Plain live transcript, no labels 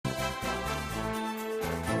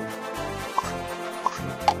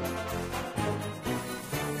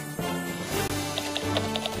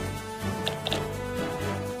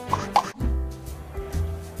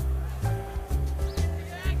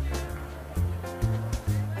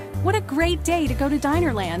What a great day to go to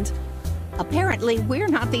Dinerland. Apparently, we're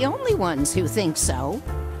not the only ones who think so.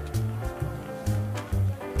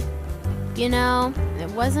 You know, it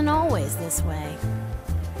wasn't always this way.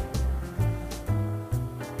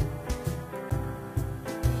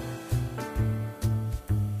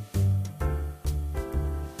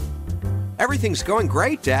 Everything's going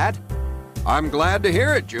great, Dad. I'm glad to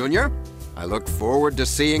hear it, Junior. I look forward to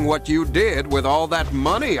seeing what you did with all that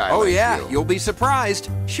money I lent you. You'll be surprised.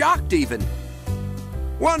 Shocked, even.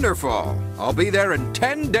 Wonderful. I'll be there in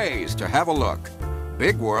 10 days to have a look.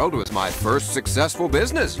 Big World was my first successful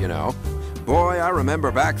business, you know. Boy, I remember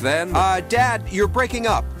back then. Dad, you're breaking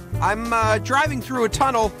up. I'm driving through a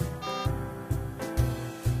tunnel.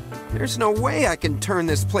 There's no way I can turn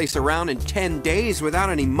this place around in 10 days without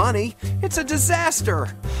any money. It's a disaster.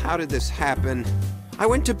 How did this happen? I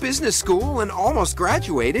went to business school and almost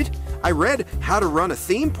graduated. I read how to run a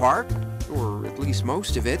theme park, or at least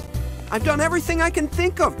most of it. I've done everything I can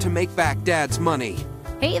think of to make back Dad's money.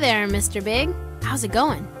 Hey there, Mr. Big. How's it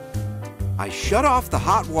going? I shut off the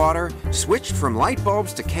hot water, switched from light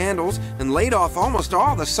bulbs to candles, and laid off almost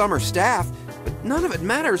all the summer staff, but none of it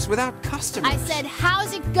matters without customers. I said,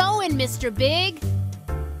 how's it going, Mr. Big?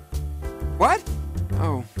 What?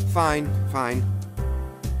 Oh, fine, fine.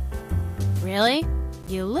 Really?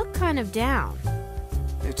 You look kind of down.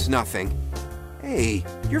 It's nothing. Hey,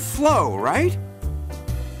 you're Flo, right?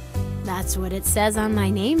 That's what it says on my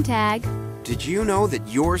name tag. Did you know that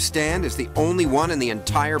your stand is the only one in the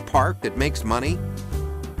entire park that makes money?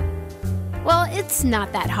 Well, it's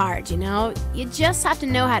not that hard, you know. You just have to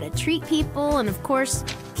know how to treat people and, of course,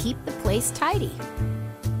 keep the place tidy.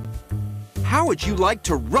 How would you like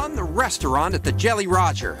to run the restaurant at the Jelly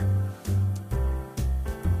Roger?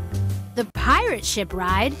 The pirate ship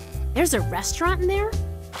ride? There's a restaurant in there?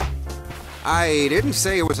 I didn't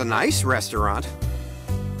say it was a nice restaurant.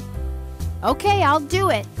 Okay, I'll do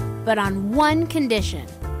it, but on one condition.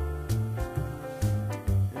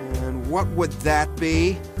 And what would that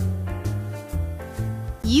be?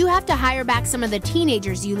 You have to hire back some of the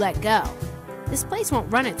teenagers you let go. This place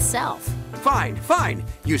won't run itself. Fine, fine.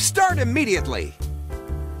 You start immediately.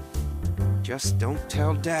 Just don't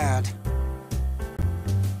tell Dad.